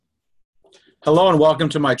Hello and welcome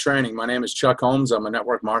to my training. My name is Chuck Holmes. I'm a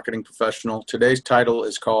network marketing professional. Today's title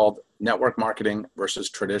is called Network Marketing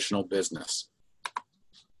versus Traditional Business. I'd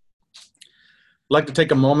like to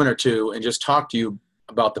take a moment or two and just talk to you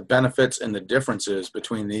about the benefits and the differences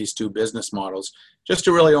between these two business models, just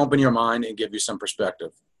to really open your mind and give you some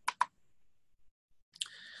perspective.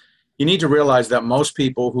 You need to realize that most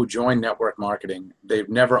people who join network marketing, they've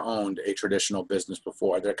never owned a traditional business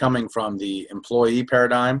before. They're coming from the employee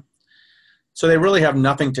paradigm. So they really have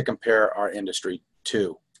nothing to compare our industry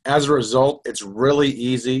to. As a result, it's really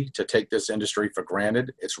easy to take this industry for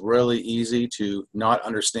granted. It's really easy to not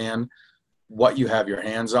understand what you have your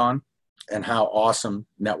hands on and how awesome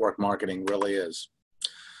network marketing really is.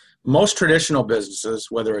 Most traditional businesses,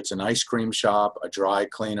 whether it's an ice cream shop, a dry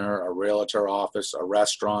cleaner, a realtor office, a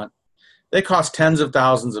restaurant, they cost tens of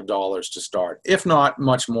thousands of dollars to start, if not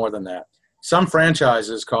much more than that. Some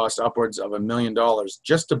franchises cost upwards of $1 million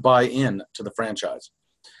just to buy in to the franchise.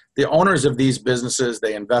 The owners of these businesses,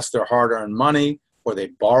 they invest their hard-earned money or they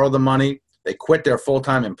borrow the money, they quit their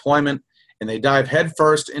full-time employment, and they dive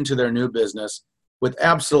headfirst into their new business with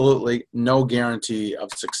absolutely no guarantee of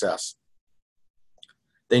success.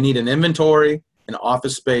 They need an inventory, an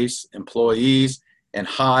office space, employees, and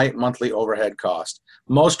high monthly overhead cost.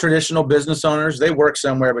 Most traditional business owners, they work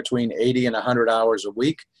somewhere between 80 and 100 hours a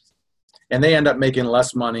week, and they end up making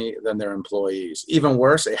less money than their employees. Even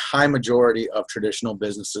worse, a high majority of traditional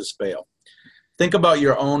businesses fail. Think about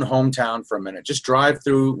your own hometown for a minute. Just drive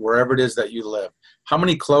through wherever it is that you live. How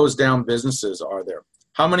many closed down businesses are there?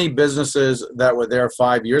 How many businesses that were there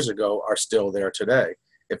 5 years ago are still there today?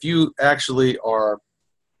 If you actually are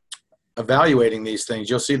evaluating these things,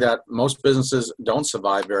 you'll see that most businesses don't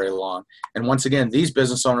survive very long. And once again, these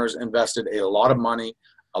business owners invested a lot of money,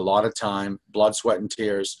 a lot of time, blood, sweat, and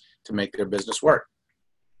tears to make their business work.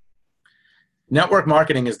 Network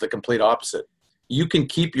marketing is the complete opposite. You can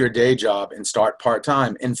keep your day job and start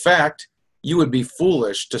part-time. In fact, you would be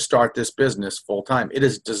foolish to start this business full-time. It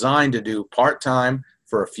is designed to do part-time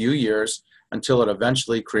for a few years until it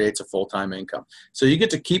eventually creates a full-time income. So you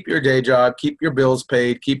get to keep your day job, keep your bills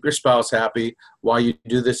paid, keep your spouse happy while you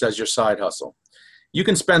do this as your side hustle. You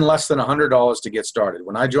can spend less than $100 to get started.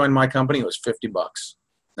 When I joined my company, it was $50.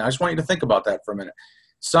 Now I just want you to think about that for a minute.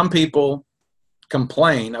 Some people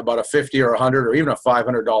complain about a $50 or $100 or even a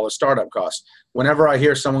 $500 startup cost. Whenever I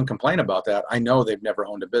hear someone complain about that, I know they've never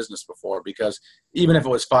owned a business before, because even if it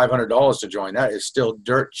was $500 to join, that is still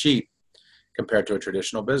dirt cheap compared to a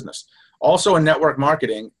traditional business. Also in network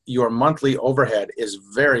marketing, your monthly overhead is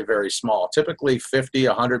very, very small, typically $50,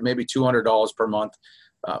 $100, maybe $200 per month.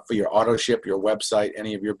 For your auto ship, your website,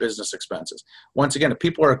 any of your business expenses. Once again, if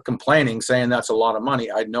people are complaining, saying that's a lot of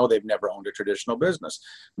money, I know they've never owned a traditional business.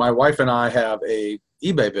 My wife and I have a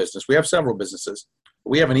eBay business. We have several businesses.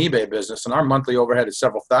 We have an eBay business, and our monthly overhead is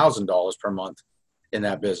several $1,000s per month in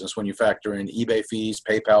that business when you factor in eBay fees,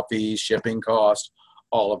 PayPal fees, shipping costs,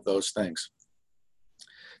 all of those things.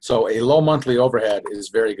 So a low monthly overhead is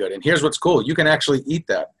very good. And here's what's cool. You can actually eat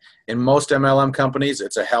that. In most MLM companies,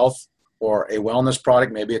 it's a health or a wellness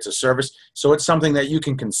product, maybe it's a service. So it's something that you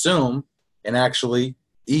can consume and actually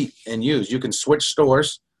eat and use. You can switch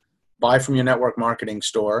stores, buy from your network marketing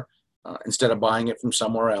store instead of buying it from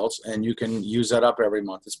somewhere else, and you can use that up every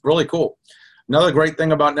month. It's really cool. Another great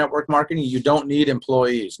thing about network marketing, you don't need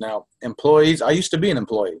employees. Now, employees, I used to be an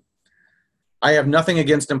employee. I have nothing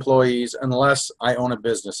against employees unless I own a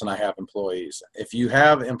business and I have employees. If you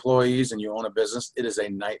have employees and you own a business, it is a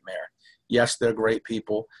nightmare. Yes, they're great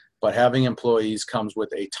people, but having employees comes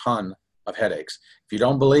with a ton of headaches. If you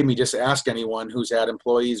don't believe me, just ask anyone who's had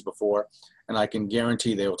employees before, and I can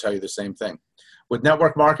guarantee they will tell you the same thing. With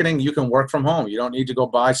network marketing, you can work from home. You don't need to go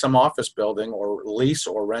buy some office building or lease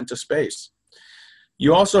or rent a space.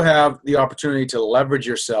 You also have the opportunity to leverage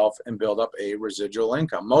yourself and build up a residual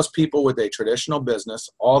income. Most people with a traditional business,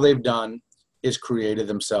 all they've done is created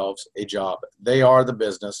themselves a job. They are the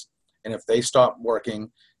business, and if they stop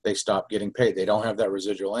working, they stop getting paid. They don't have that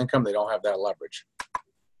residual income. They don't have that leverage.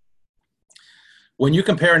 When you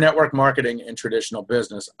compare network marketing and traditional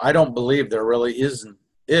business, I don't believe there really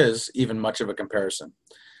is even much of a comparison.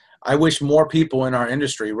 I wish more people in our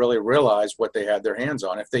industry really realized what they had their hands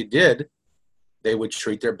on. If they did, they would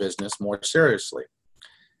treat their business more seriously.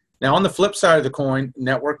 Now, on the flip side of the coin,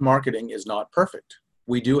 network marketing is not perfect.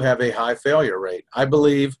 We do have a high failure rate. I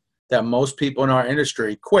believe that most people in our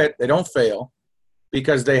industry quit. They don't fail,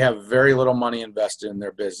 because they have very little money invested in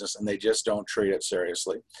their business and they just don't treat it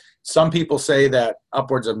seriously. Some people say that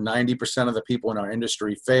upwards of 90% of the people in our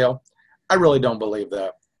industry fail. I really don't believe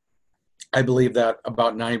that. I believe that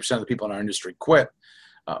about 90% of the people in our industry quit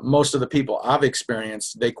Most of the people I've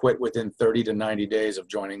experienced, they quit within 30 to 90 days of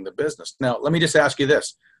joining the business. Now, let me just ask you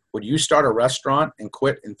this. Would you start a restaurant and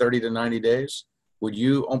quit in 30 to 90 days? Would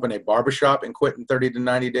you open a barbershop and quit in 30 to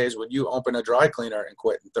 90 days? Would you open a dry cleaner and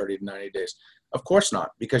quit in 30 to 90 days? Of course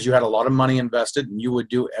not, because you had a lot of money invested and you would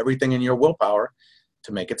do everything in your willpower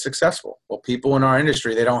to make it successful. Well, people in our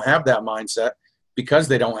industry, they don't have that mindset because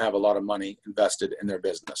they don't have a lot of money invested in their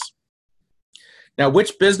business. Now,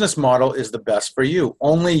 which business model is the best for you?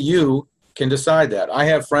 Only you can decide that. I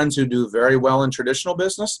have friends who do very well in traditional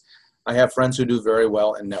business. I have friends who do very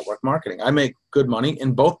well in network marketing. I make good money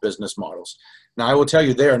in both business models. Now, I will tell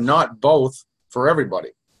you, they are not both for everybody.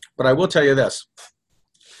 But I will tell you this.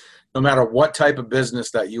 No matter what type of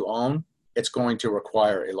business that you own, it's going to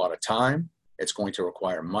require a lot of time. It's going to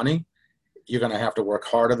require money. You're going to have to work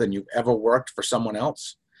harder than you've ever worked for someone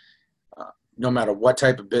else. No matter what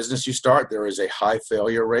type of business you start, there is a high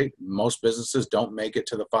failure rate. Most businesses don't make it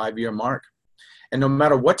to the 5-year mark. And no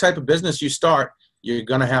matter what type of business you start, you're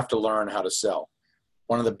going to have to learn how to sell.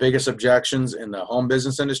 One of the biggest objections in the home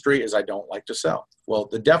business industry is I don't like to sell. Well,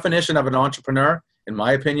 the definition of an entrepreneur, in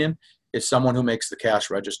my opinion, is someone who makes the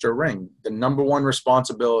cash register ring. The number one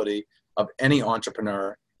responsibility of any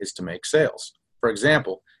entrepreneur is to make sales. For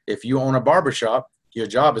example, if you own a barbershop, your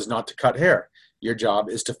job is not to cut hair. Your job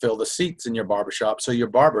is to fill the seats in your barbershop so your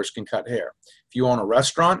barbers can cut hair. If you own a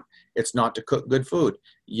restaurant, it's not to cook good food.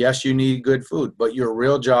 Yes, you need good food, but your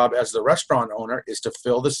real job as the restaurant owner is to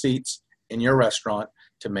fill the seats in your restaurant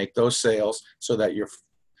to make those sales so that your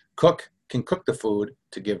cook can cook the food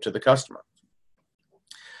to give to the customer.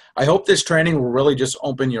 I hope this training will really just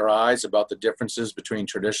open your eyes about the differences between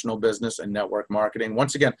traditional business and network marketing.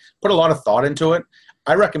 Once again, put a lot of thought into it.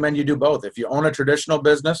 I recommend you do both. If you own a traditional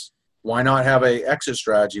business, why not have an exit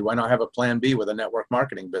strategy? Why not have a plan B with a network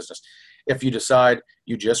marketing business? If you decide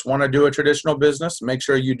you just want to do a traditional business, make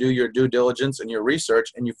sure you do your due diligence and your research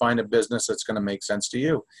and you find a business that's going to make sense to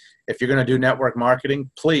you. If you're going to do network marketing,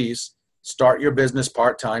 please start your business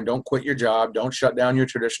part-time. Don't quit your job. Don't shut down your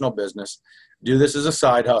traditional business. Do this as a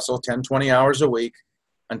side hustle, 10, 20 hours a week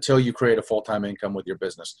until you create a full-time income with your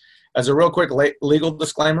business. As a real quick legal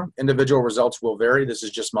disclaimer, individual results will vary. This is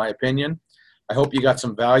just my opinion. I hope you got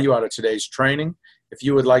some value out of today's training. If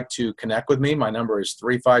you would like to connect with me, my number is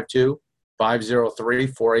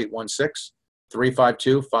 352-503-4816,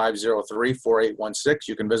 352-503-4816.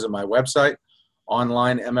 You can visit my website,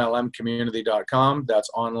 onlinemlmcommunity.com. That's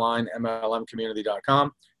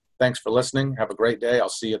onlinemlmcommunity.com. Thanks for listening. Have a great day. I'll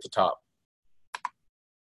see you at the top.